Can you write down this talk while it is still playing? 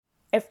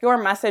if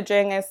your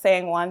messaging is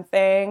saying one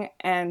thing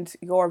and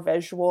your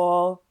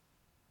visual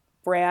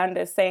brand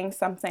is saying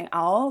something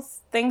else,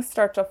 things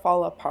start to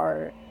fall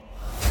apart.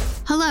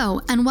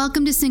 Hello, and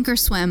welcome to Sink or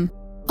Swim,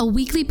 a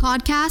weekly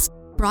podcast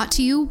brought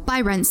to you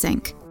by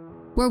RentSync,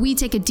 where we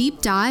take a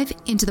deep dive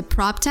into the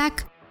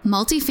PropTech,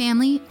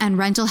 multifamily, and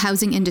rental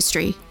housing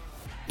industry.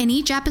 In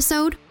each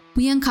episode,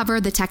 we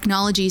uncover the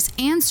technologies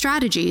and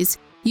strategies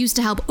used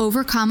to help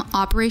overcome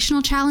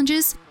operational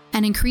challenges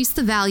and increase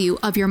the value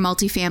of your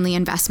multifamily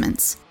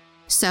investments.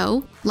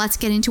 So, let's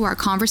get into our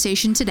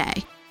conversation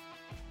today.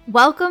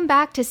 Welcome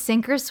back to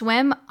Sink or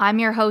Swim. I'm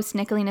your host,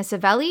 Nicolina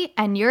Savelli,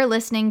 and you're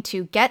listening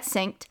to Get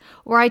Synced,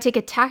 where I take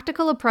a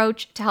tactical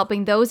approach to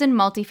helping those in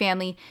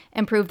multifamily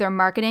improve their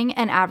marketing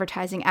and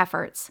advertising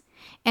efforts.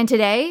 And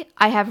today,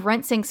 I have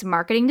RentSync's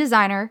marketing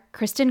designer,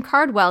 Kristen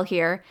Cardwell,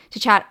 here to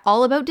chat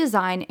all about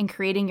design and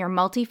creating your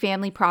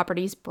multifamily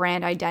property's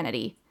brand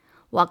identity.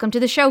 Welcome to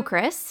the show,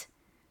 Chris.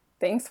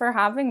 Thanks for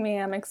having me.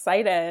 I'm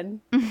excited.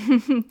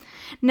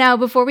 Now,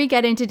 before we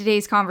get into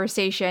today's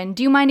conversation,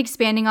 do you mind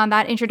expanding on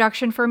that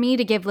introduction for me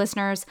to give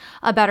listeners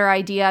a better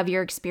idea of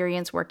your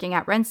experience working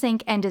at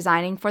RentSync and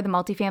designing for the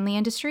multifamily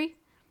industry?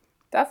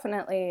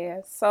 Definitely.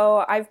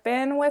 So I've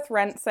been with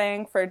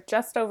RentSync for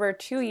just over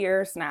 2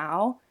 years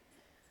now.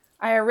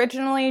 I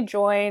originally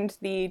joined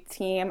the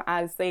team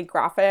as the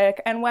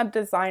graphic and web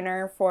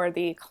designer for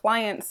the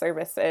client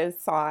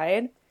services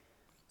side.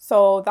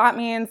 So that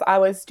means I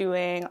was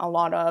doing a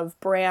lot of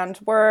brand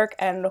work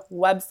and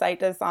website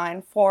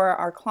design for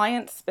our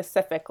clients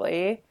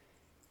specifically.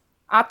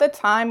 At the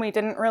time, we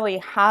didn't really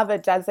have a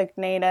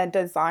designated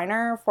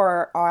designer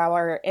for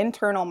our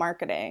internal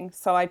marketing.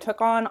 So I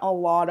took on a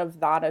lot of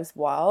that as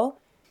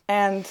well.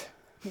 And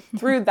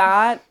through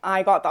that,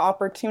 I got the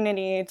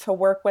opportunity to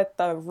work with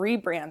the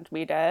rebrand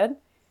we did,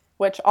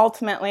 which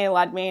ultimately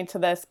led me to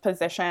this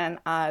position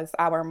as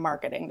our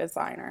marketing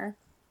designer.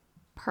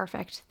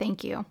 Perfect.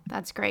 Thank you.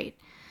 That's great.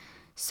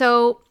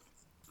 So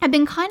I've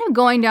been kind of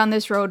going down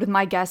this road with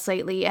my guests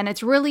lately, and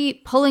it's really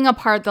pulling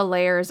apart the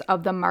layers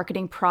of the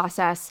marketing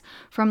process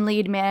from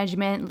lead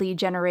management, lead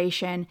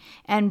generation,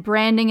 and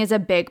branding is a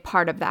big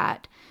part of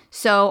that.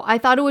 So I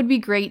thought it would be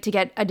great to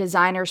get a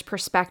designer's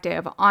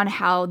perspective on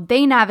how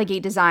they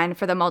navigate design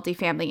for the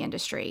multifamily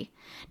industry.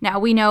 Now,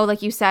 we know,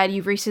 like you said,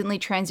 you've recently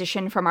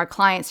transitioned from our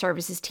client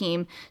services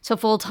team to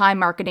full-time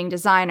marketing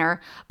designer,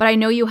 but I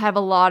know you have a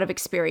lot of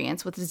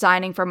experience with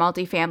designing for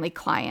multifamily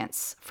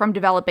clients, from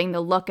developing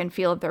the look and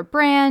feel of their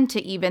brand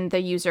to even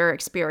the user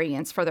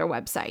experience for their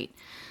website.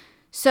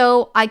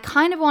 So I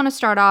kind of want to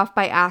start off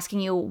by asking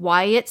you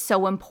why it's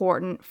so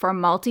important for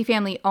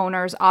multifamily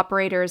owners,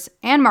 operators,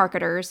 and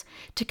marketers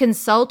to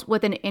consult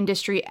with an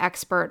industry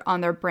expert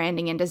on their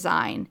branding and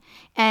design.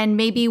 And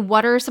maybe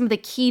what are some of the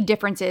key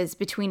differences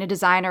between a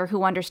designer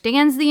who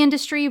understands the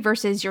industry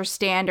versus your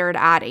standard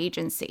ad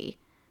agency?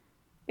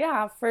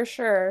 Yeah, for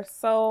sure.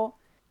 So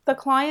the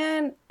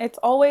client, it's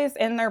always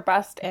in their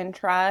best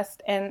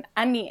interest in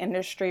any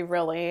industry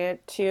really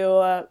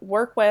to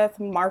work with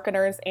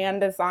marketers and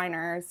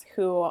designers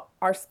who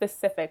are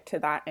specific to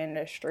that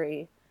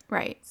industry.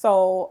 Right.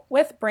 So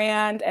with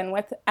brand and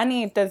with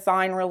any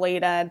design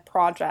related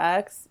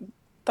projects,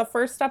 the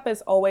first step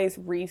is always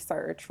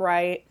research,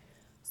 right?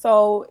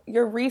 So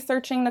you're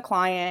researching the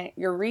client,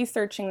 you're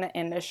researching the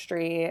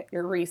industry,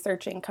 you're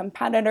researching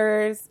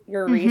competitors,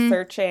 you're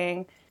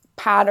researching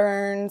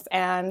patterns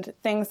and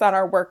things that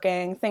are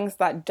working, things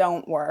that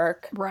don't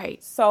work.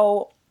 Right.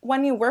 So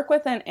when you work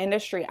with an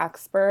industry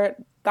expert,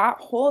 that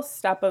whole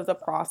step of the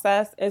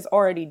process is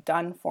already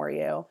done for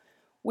you.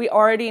 We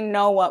already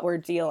know what we're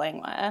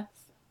dealing with.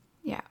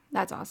 Yeah,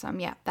 that's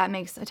awesome. Yeah, that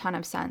makes a ton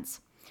of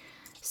sense.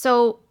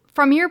 So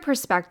from your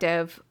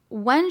perspective,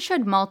 when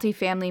should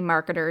multifamily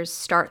marketers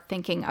start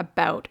thinking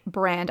about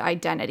brand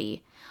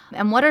identity?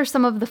 And what are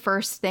some of the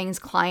first things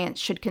clients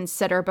should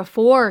consider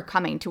before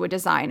coming to a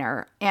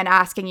designer and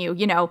asking you,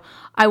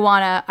 I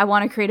want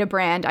to create a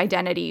brand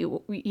identity.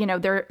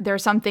 There are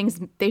some things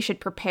they should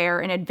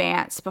prepare in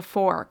advance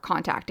before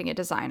contacting a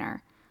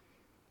designer.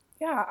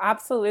 Yeah,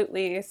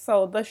 absolutely.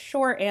 So the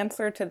short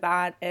answer to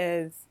that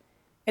is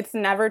it's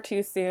never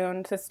too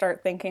soon to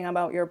start thinking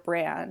about your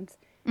brand.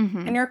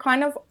 And you're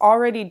kind of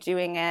already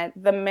doing it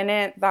the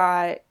minute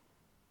that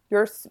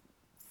you're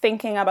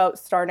thinking about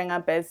starting a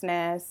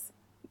business,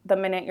 the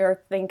minute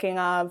you're thinking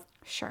of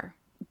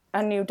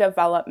a new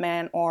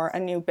development or a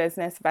new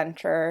business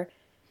venture.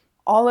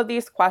 All of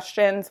these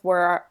questions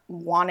we're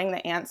wanting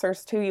the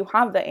answers to, you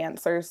have the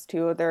answers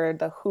to. They're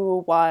the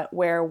who, what,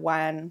 where,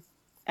 when,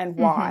 and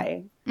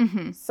why.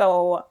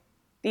 So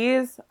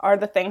these are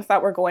the things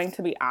that we're going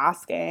to be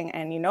asking,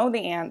 and you know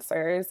the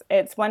answers.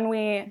 It's when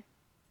we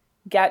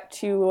get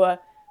to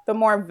the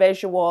more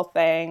visual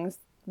things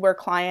where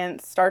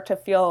clients start to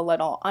feel a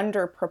little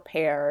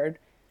underprepared.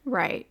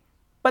 Right.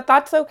 But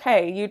that's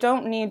okay. You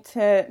don't need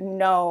to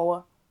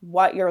know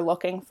what you're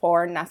looking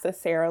for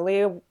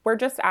necessarily. We're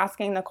just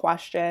asking the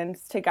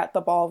questions to get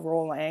the ball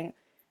rolling.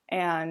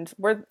 And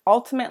we're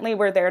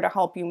there to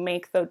help you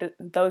make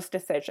those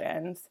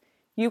decisions.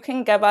 you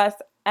can give us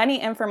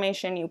any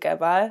information you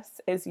give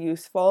us is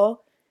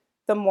useful.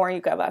 The more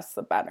you give us,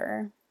 the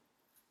better.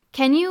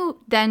 Can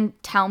you then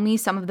tell me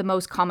some of the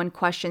most common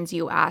questions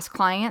you ask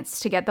clients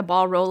to get the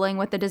ball rolling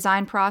with the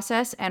design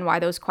process and why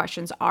those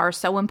questions are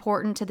so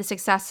important to the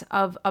success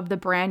of the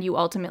brand you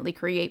ultimately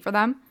create for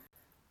them?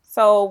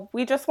 So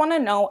we just want to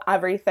know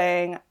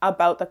everything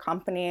about the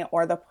company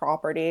or the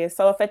property.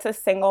 So if it's a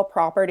single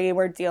property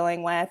we're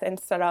dealing with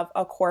instead of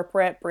a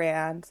corporate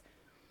brand,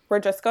 we're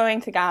just going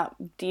to get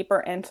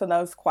deeper into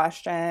those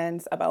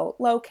questions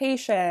about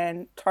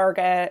location,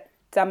 target,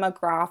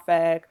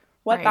 demographic,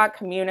 what that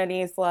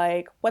community is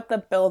like, what the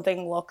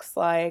building looks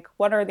like,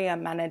 what are the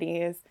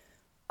amenities.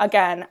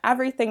 Again,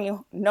 everything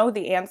you know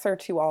the answer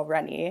to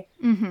already.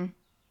 Mm-hmm.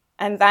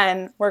 And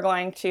then we're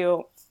going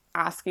to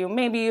ask you,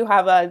 maybe you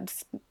have a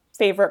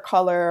favorite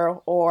color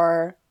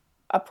or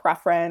a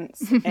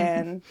preference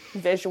in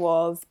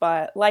visuals.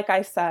 But like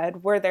I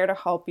said, we're there to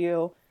help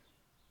you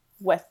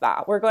with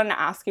that. We're going to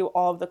ask you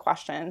all of the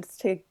questions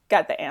to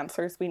get the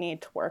answers we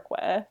need to work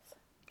with.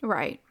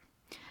 Right.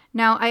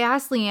 Now, I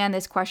asked Leanne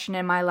this question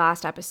in my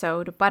last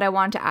episode, but I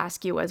want to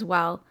ask you as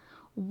well.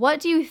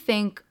 What do you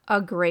think a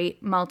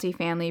great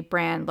multifamily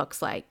brand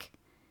looks like?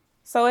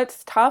 So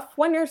it's tough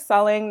when you're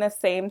selling the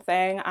same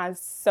thing as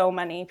so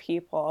many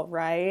people,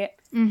 right?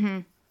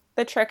 Mm-hmm.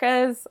 The trick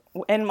is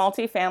in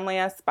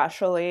multifamily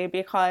especially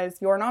because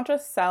you're not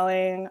just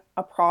selling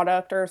a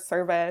product or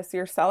service,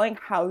 you're selling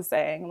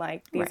housing.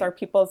 Like these are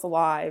people's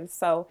lives.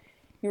 So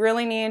you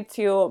really need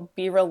to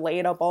be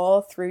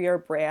relatable through your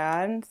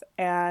brand,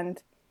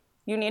 and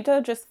you need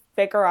to just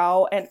figure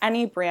out in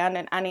any brand,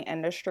 in any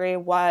industry,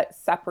 what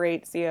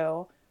separates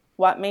you,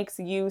 what makes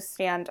you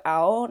stand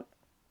out.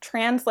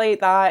 Translate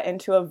that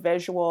into a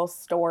visual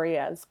story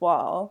as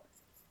well.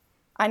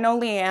 I know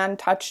Leanne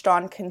touched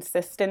on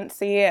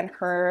consistency in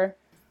her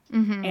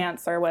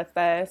answer with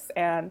this,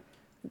 and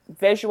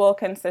visual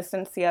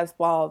consistency as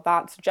well.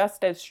 That's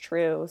just as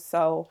true.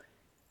 So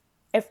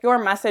if your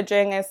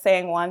messaging is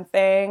saying one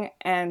thing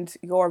and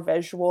your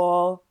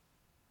visual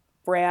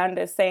brand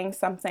is saying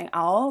something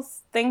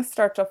else, things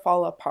start to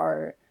fall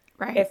apart.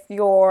 Right. If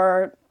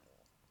you're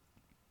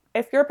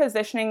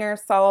positioning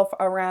yourself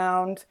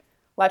around,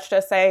 let's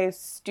just say,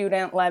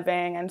 student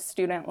living and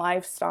student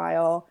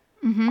lifestyle,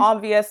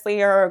 obviously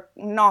you're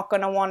not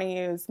going to want to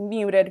use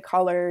muted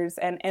colors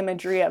and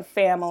imagery of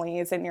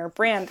families in your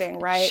branding,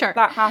 right? Sure.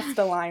 That has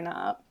to line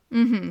up.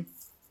 Mm-hmm.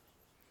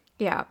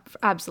 Yeah,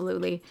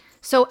 absolutely.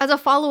 So as a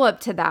follow-up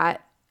to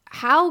that,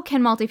 how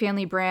can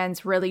multifamily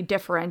brands really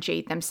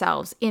differentiate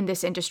themselves in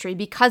this industry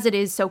because it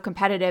is so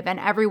competitive and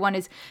everyone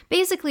is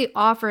basically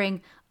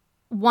offering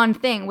one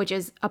thing, which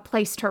is a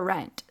place to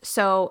rent?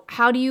 So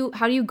how do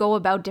you go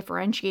about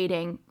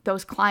differentiating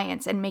those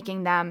clients and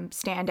making them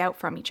stand out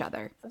from each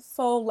other?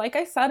 So like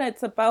I said,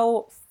 it's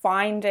about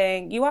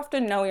you have to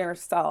know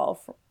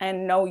yourself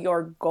and know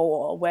your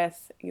goal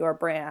with your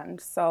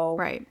brand. So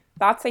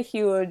that's a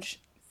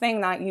huge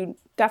thing that you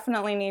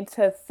definitely need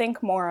to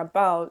think more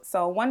about.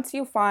 So once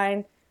you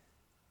find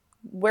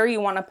where you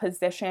want to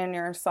position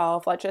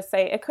yourself, let's just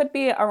say it could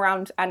be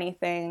around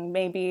anything,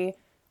 maybe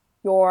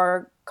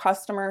your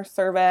customer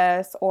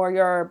service or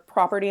your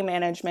property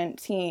management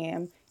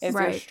team is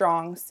your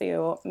strong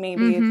suit.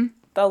 Maybe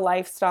the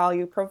lifestyle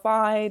you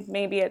provide,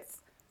 maybe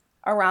it's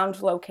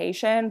around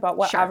location, but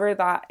whatever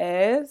that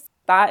is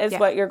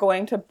what you're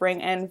going to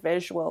bring in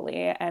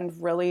visually and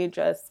really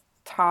just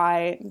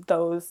tie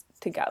those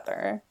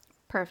together.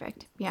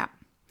 Perfect. Yeah.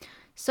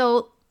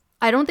 So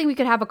I don't think we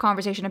could have a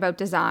conversation about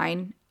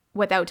design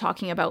without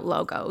talking about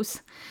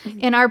logos.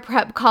 In our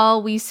prep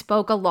call, we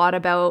spoke a lot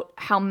about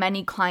how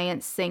many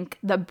clients think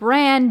the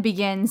brand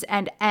begins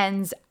and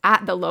ends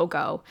at the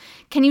logo.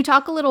 Can you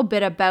talk a little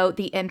bit about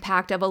the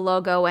impact of a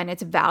logo and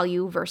its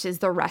value versus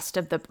the rest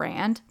of the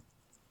brand?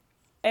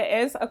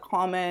 It is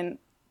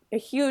a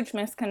huge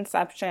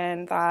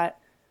misconception that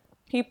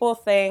people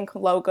think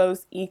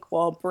logos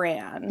equal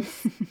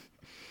brands.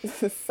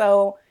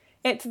 So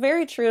it's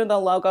very true. The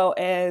logo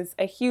is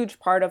a huge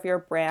part of your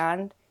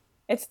brand.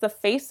 It's the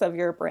face of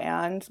your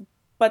brand,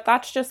 but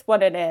that's just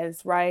what it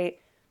is, right?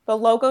 The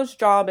logo's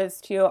job is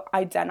to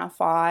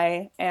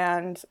identify,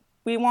 and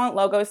we want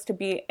logos to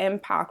be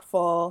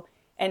impactful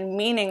and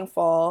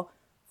meaningful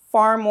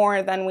far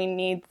more than we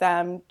need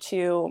them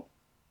to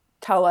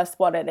tell us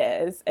what it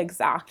is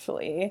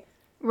exactly.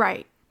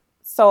 Right.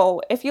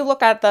 So if you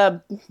look at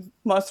the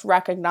most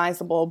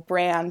recognizable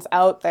brands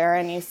out there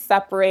and you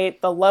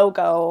separate the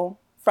logo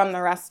from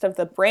the rest of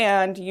the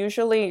brand,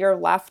 usually you're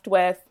left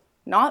with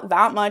not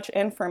that much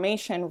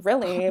information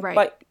really,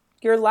 but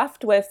you're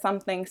left with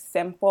something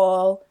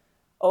simple,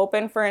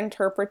 open for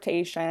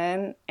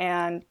interpretation,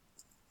 and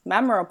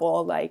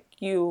memorable. Like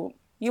you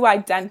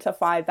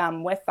identify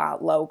them with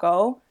that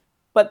logo,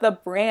 but the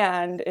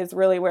brand is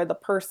really where the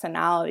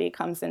personality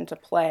comes into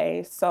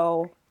play.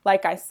 So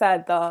like I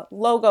said, the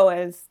logo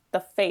is the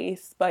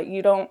face, but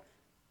you don't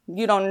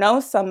know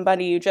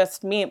somebody you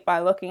just meet by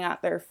looking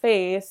at their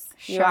face.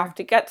 You have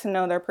to get to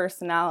know their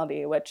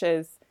personality,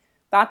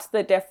 that's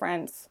the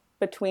difference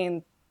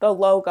between the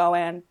logo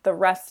and the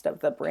rest of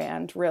the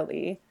brand,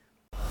 really.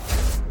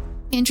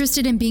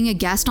 Interested in being a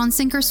guest on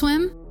Sink or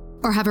Swim?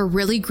 Or have a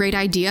really great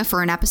idea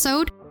for an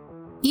episode?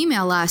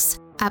 Email us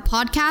at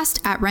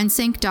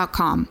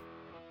podcast@rensync.com.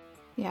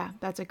 Yeah,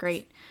 that's a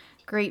great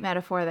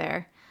metaphor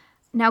there.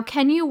 Now,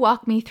 can you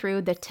walk me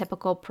through the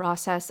typical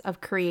process of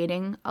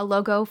creating a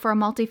logo for a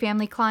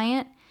multifamily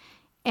client?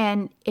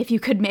 And if you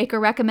could make a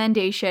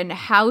recommendation,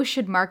 how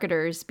should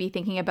marketers be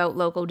thinking about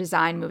logo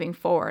design moving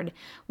forward?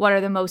 What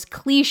are the most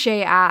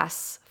cliche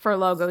asks for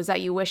logos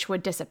that you wish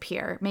would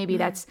disappear? Maybe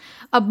that's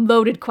a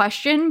loaded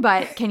question,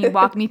 but can you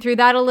walk me through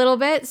that a little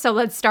bit? So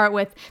let's start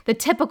with the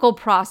typical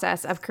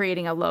process of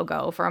creating a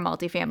logo for a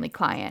multifamily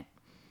client.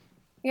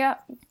 Yeah,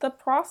 the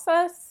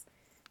process,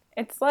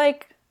 it's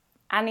like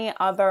any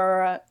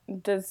other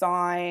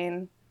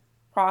design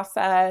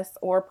process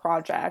or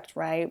project,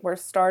 right? We're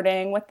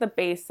starting with the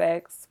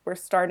basics. We're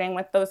starting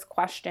with those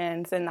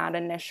questions in that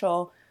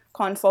initial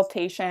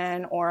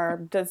consultation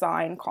or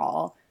design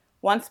call.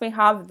 Once we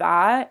have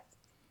that,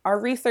 our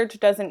research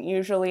doesn't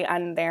usually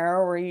end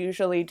there. We're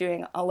usually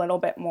doing a little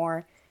bit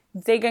more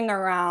digging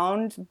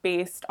around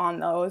based on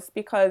those,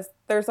 because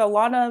there's a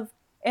lot of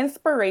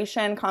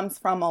inspiration comes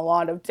from a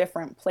lot of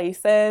different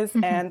places,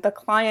 and the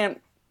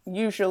client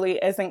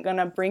usually isn't going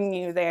to bring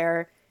you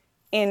there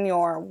in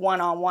your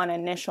one-on-one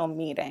initial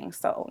meeting.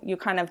 So you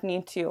kind of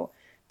need to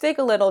dig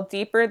a little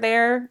deeper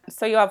there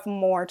so you have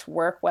more to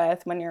work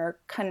with when you're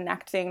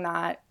connecting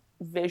that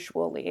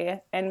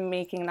visually and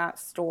making that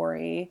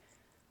story.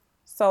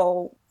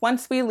 So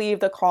once we leave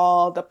the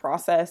call, the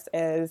process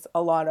is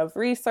a lot of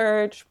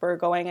research. We're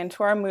going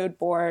into our mood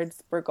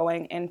boards. We're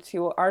going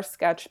into our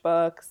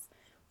sketchbooks.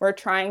 We're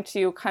trying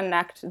to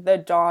connect the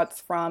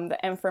dots from the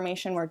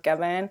information we're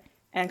given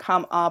and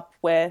come up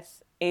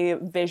with a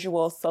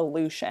visual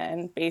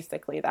solution,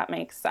 basically, that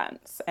makes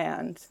sense.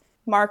 And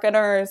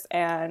marketers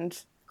and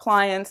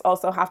clients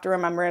also have to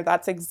remember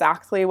that's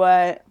exactly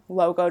what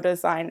logo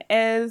design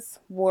is.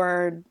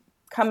 We're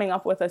coming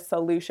up with a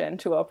solution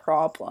to a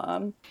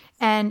problem.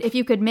 And if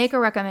you could make a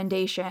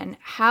recommendation,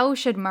 how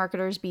should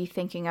marketers be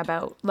thinking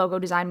about logo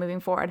design moving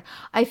forward?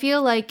 I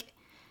feel like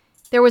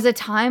there was a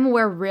time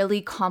where really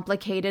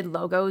complicated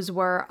logos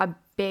were a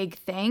big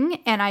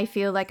thing. And I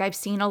feel like I've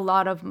seen a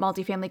lot of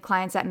multifamily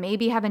clients that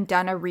maybe haven't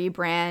done a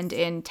rebrand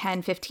in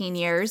 10, 15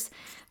 years,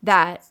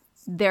 that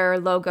their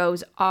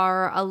logos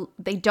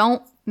they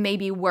don't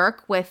maybe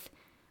work with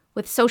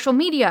social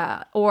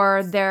media,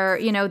 or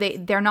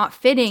they're not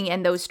fitting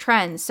in those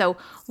trends. So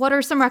what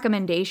are some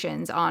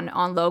recommendations on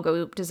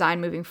logo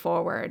design moving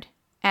forward?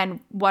 And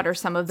what are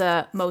some of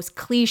the most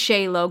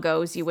cliche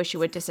logos you wish you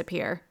would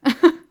disappear?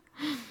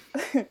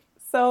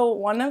 So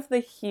one of the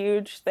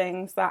huge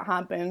things that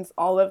happens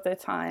all of the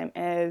time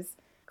is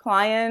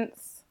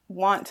clients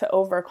want to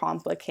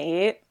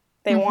overcomplicate.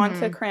 They want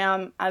to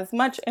cram as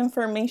much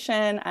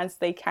information as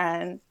they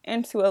can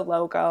into a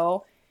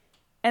logo.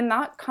 And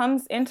that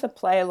comes into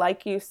play,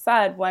 like you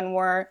said, when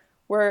we're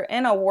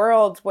in a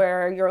world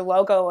where your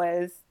logo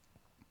is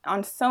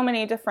on so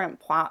many different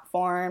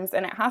platforms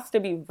and it has to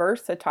be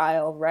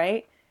versatile,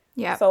 right?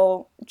 Yeah.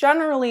 So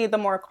generally, the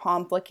more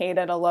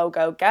complicated a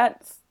logo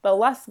gets, the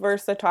less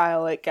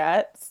versatile it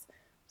gets.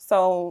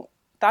 So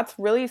that's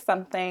really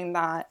something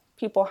that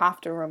people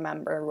have to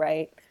remember,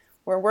 right?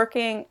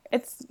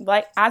 It's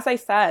like, as I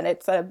said,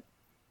 it's a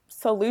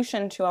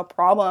solution to a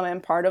problem.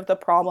 And part of the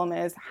problem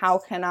is, how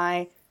can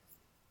I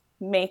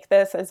make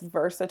this as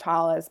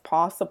versatile as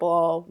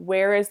possible?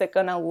 Where is it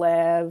going to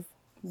live?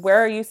 Where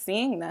are you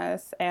seeing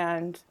this?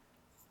 And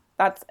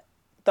that's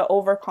the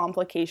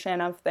overcomplication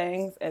of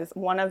things is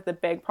one of the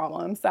big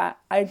problems that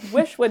I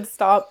wish would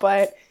stop,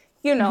 but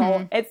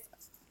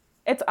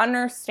it's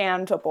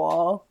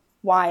understandable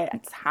why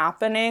it's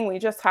happening. We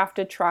just have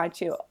to try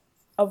to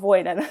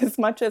avoid it as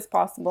much as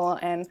possible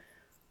and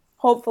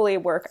hopefully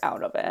work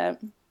out of it.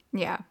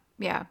 Yeah.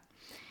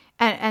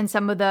 And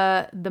some of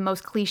the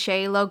most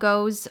cliche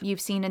logos you've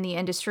seen in the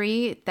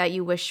industry that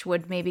you wish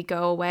would maybe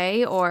go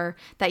away, or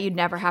that you'd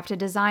never have to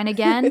design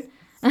again.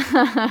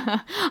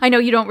 I know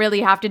you don't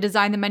really have to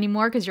design them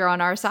anymore because you're on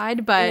our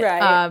side, but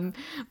right.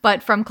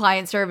 But from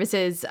client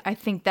services, I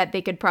think that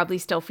they could probably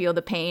still feel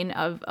the pain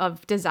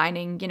of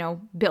designing,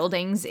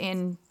 buildings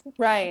in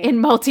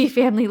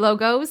multifamily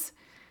logos.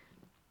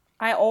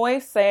 I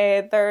always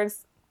say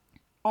there's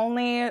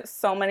only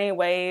so many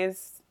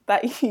ways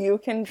that you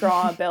can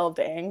draw a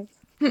building,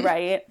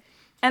 right?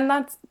 And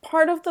that's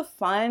part of the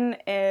fun,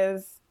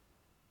 is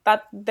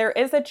that there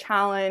is a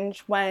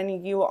challenge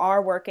when you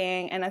are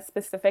working in a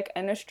specific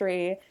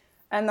industry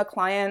and the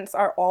clients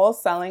are all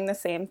selling the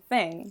same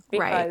thing,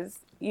 because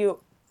you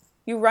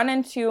run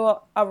into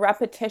a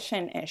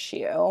repetition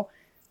issue.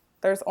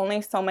 There's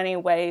only so many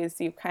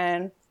ways you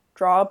can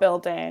draw a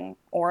building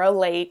or a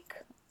lake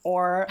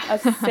or a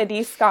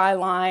city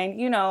skyline,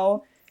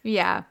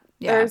 Yeah.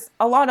 There's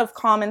a lot of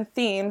common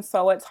themes,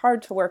 so it's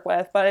hard to work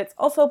with, but it's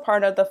also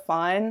part of the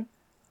fun.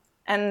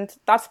 And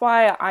that's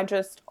why I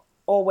just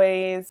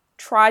always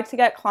try to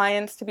get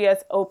clients to be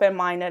as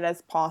open-minded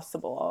as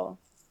possible.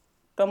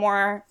 The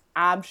more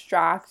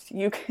abstract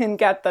you can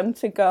get them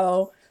to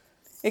go,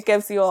 it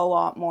gives you a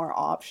lot more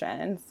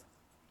options.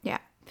 Yeah,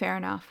 fair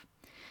enough.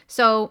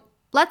 So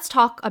let's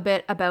talk a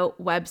bit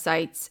about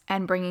websites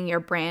and bringing your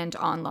brand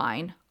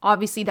online.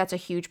 Obviously, that's a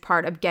huge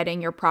part of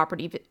getting your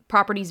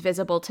properties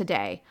visible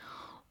today.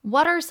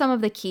 What are some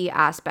of the key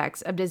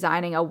aspects of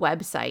designing a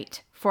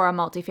website for a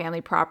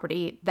multifamily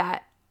property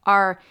that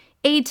are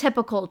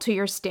atypical to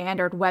your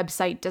standard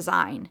website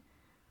design?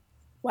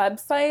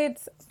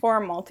 Websites for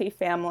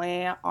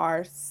multifamily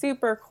are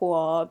super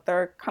cool.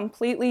 They're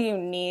completely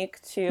unique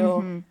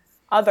to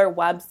other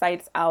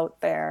websites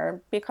out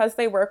there because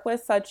they work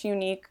with such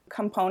unique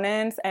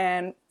components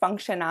and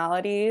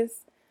functionalities.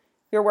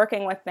 You're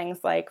working with things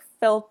like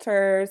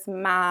filters,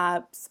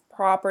 maps,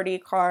 property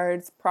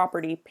cards,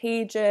 property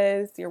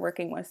pages. You're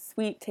working with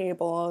suite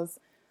tables.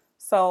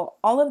 So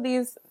all of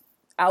these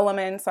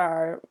elements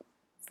are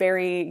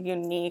very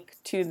unique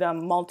to the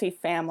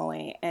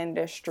multifamily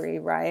industry,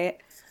 right?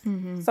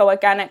 So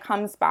again, it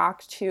comes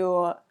back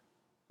to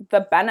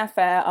the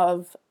benefit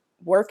of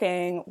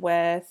working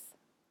with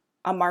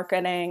a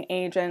marketing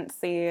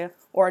agency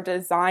or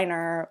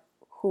designer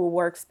who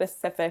works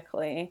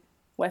specifically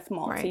with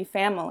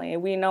multifamily.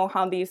 Right. We know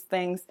how these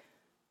things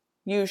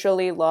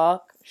usually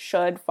look,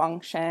 should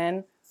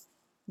function,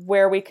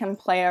 where we can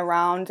play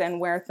around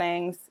and where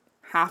things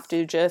have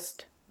to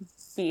just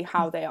be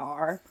how they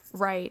are.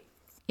 Right.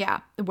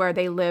 Yeah, where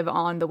they live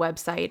on the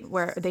website,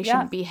 where they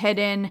shouldn't be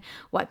hidden,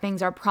 what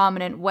things are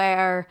prominent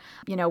where,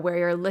 where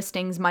your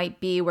listings might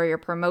be, where your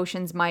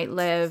promotions might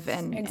live,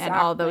 and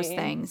all those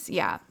things.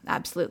 Yeah,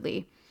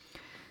 absolutely.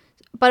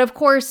 But of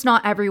course,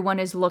 not everyone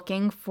is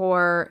looking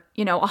for,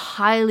 a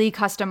highly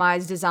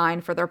customized design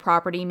for their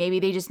property.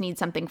 Maybe they just need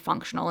something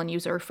functional and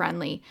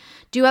user-friendly.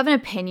 Do you have an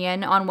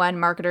opinion on when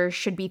marketers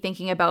should be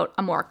thinking about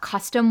a more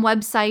custom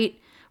website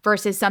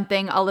versus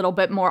something a little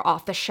bit more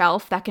off the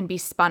shelf that can be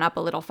spun up a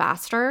little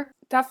faster?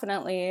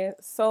 Definitely.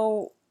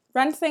 So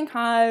RentSync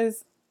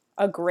has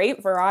a great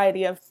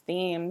variety of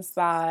themes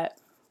that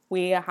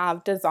we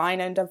have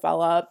designed and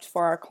developed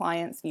for our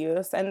clients'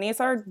 use. And these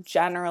are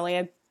generally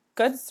a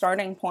good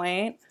starting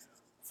point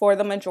for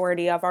the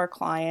majority of our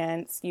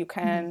clients. You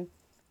can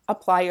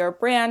apply your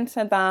brand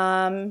to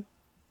them.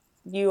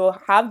 You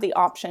have the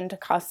option to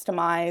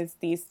customize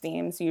these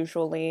themes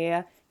usually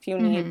if you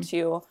need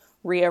to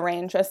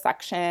rearrange a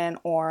section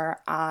or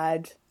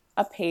add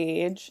a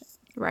page.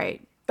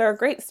 Right. They're a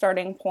great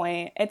starting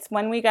point. It's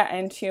when we get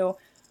into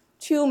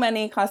too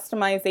many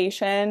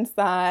customizations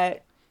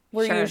that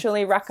we're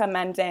usually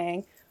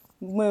recommending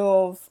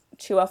move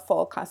to a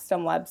full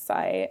custom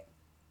website.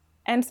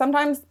 And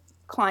sometimes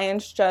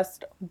clients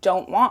just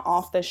don't want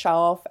off the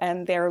shelf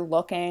and they're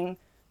looking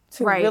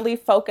to really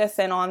focus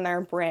in on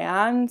their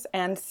brand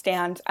and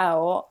stand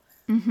out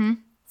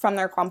from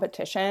their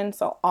competition.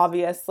 So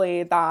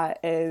obviously that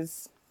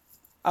is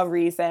a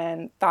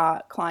reason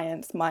that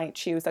clients might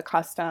choose a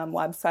custom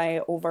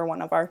website over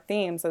one of our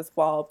themes as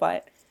well.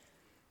 But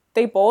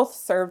they both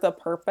serve the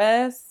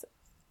purpose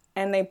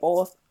and they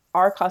both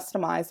are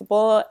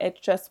customizable. It's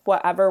just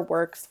whatever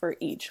works for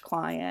each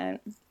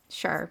client.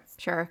 Sure.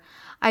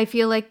 I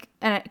feel like,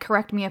 and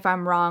correct me if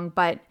I'm wrong,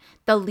 but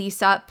the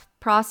lease up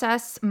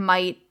process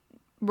might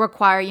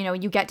require,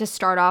 you get to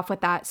start off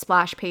with that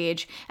splash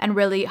page and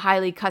really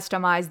highly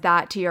customize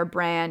that to your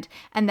brand.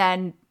 And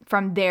then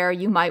from there,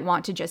 you might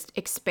want to just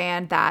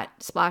expand that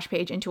splash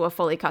page into a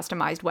fully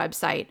customized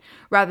website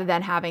rather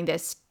than having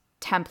this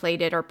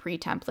templated or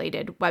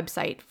pre-templated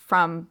website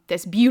from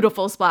this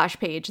beautiful splash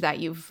page that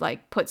you've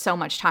put so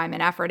much time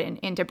and effort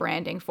into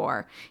branding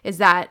for. Is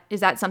that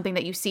something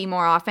that you see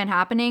more often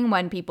happening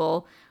when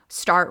people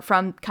start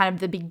from kind of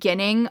the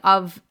beginning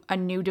of a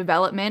new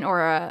development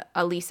or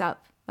a lease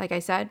up, like I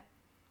said?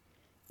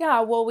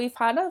 Yeah, well, we've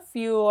had a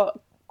few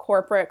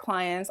corporate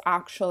clients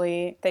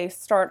actually. They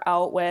start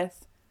out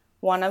with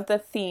one of the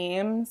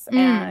themes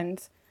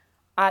and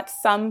at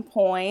some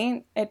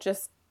point it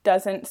just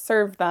doesn't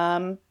serve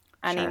them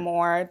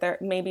anymore.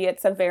 Maybe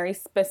it's a very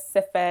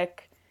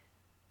specific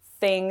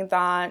thing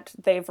that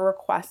they've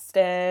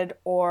requested,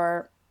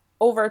 or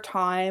over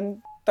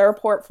time their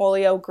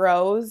portfolio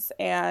grows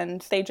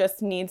and they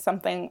just need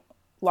something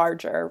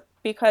larger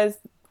because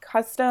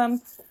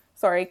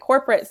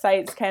corporate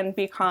sites can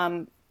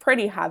become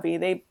pretty heavy.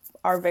 They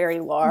are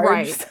very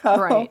large.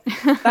 Right.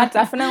 That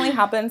definitely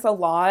happens a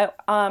lot.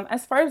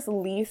 As far as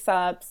lease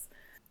ups,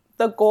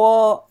 the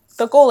goal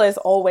is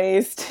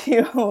always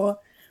to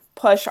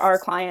push our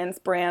clients'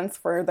 brands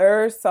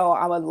further. So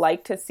I would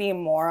like to see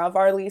more of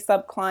our lease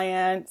up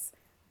clients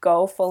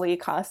go fully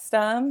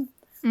custom.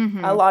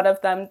 A lot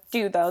of them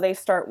do, though. They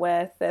start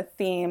with the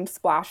theme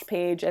splash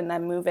page and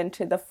then move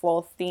into the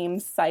full theme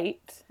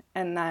site.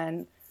 And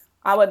then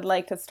I would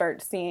like to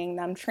start seeing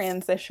them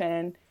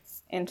transition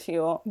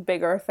into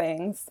bigger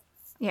things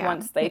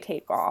once they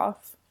take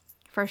off.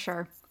 For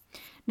sure.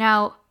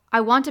 Now,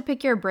 I want to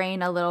pick your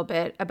brain a little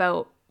bit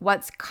about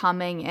what's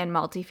coming in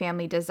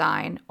multifamily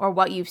design or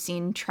what you've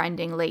seen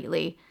trending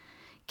lately.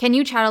 Can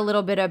you chat a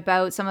little bit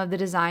about some of the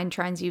design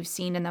trends you've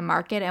seen in the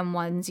market and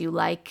ones you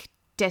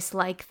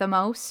dislike the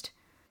most?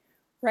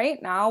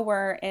 Right now,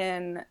 we're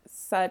in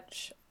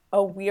such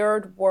a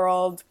weird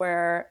world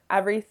where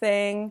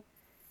everything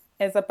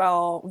is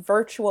about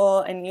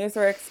virtual and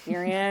user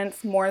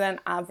experience more than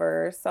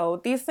ever. So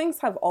these things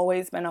have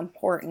always been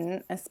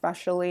important,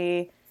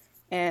 especially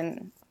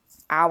in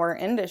our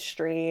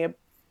industry.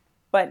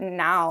 But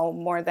now,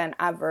 more than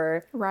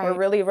ever, we're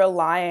really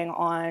relying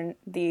on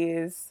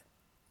these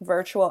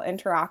virtual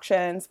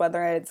interactions,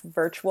 whether it's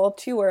virtual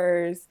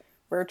tours,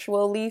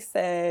 virtual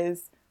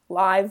leases,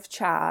 live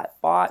chat,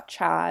 bot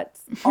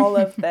chats, all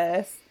of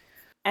this.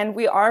 And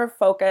we are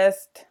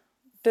focused,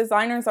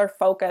 designers are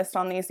focused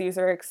on these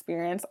user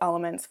experience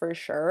elements for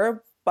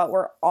sure, but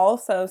we're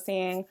also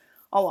seeing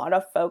a lot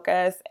of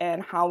focus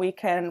in how we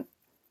can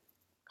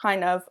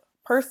kind of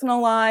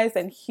personalize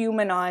and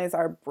humanize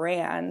our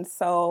brand.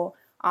 So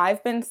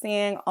I've been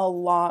seeing a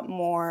lot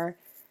more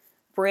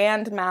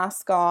brand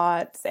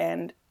mascots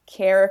and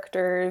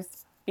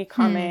characters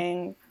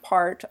becoming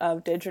part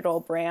of digital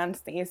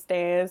brands these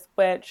days,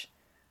 which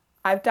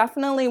I've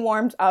definitely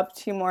warmed up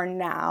to more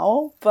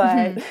now,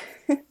 but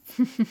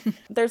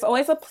there's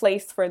always a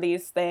place for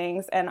these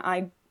things. And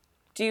I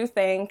do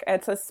think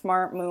it's a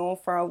smart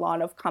move for a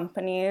lot of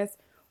companies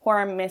who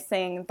are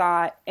missing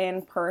that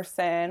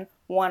in-person,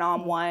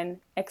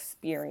 one-on-one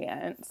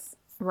experience.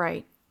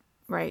 Right.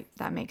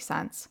 That makes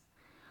sense.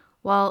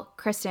 Well,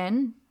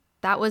 Kristen,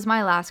 that was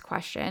my last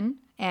question.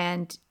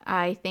 And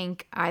I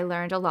think I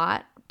learned a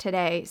lot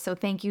today. So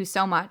thank you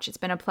so much. It's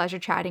been a pleasure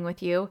chatting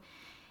with you.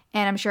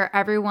 And I'm sure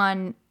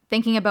everyone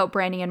thinking about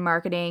branding and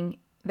marketing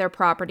their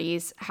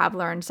properties have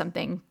learned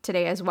something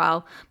today as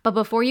well. But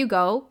before you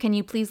go, can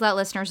you please let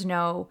listeners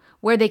know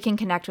where they can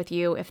connect with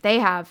you if they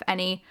have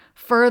any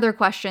further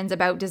questions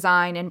about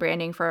design and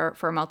branding for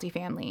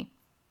multifamily?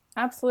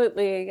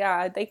 Absolutely.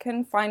 Yeah. They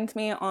can find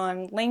me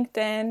on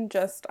LinkedIn,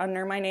 just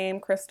under my name,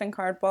 Kristen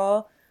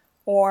Cardwell,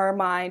 or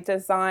my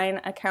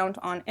design account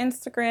on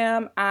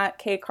Instagram at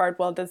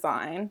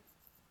kcardwelldesign.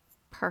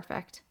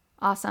 Perfect.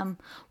 Awesome.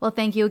 Well,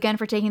 thank you again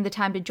for taking the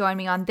time to join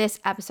me on this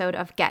episode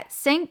of Get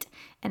Synced.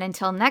 And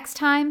until next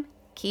time,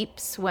 keep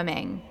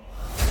swimming.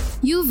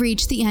 You've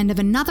reached the end of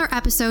another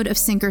episode of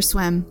Sink or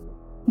Swim.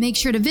 Make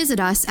sure to visit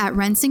us at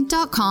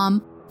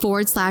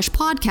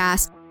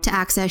rensync.com/podcast to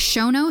access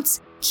show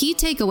notes, key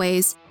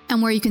takeaways,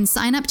 and where you can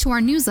sign up to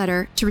our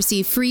newsletter to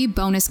receive free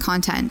bonus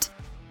content.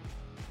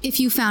 If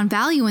you found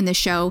value in this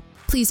show,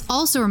 please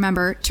also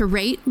remember to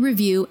rate,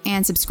 review,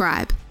 and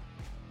subscribe.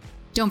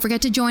 Don't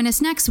forget to join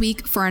us next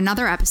week for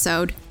another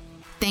episode.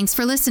 Thanks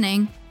for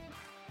listening.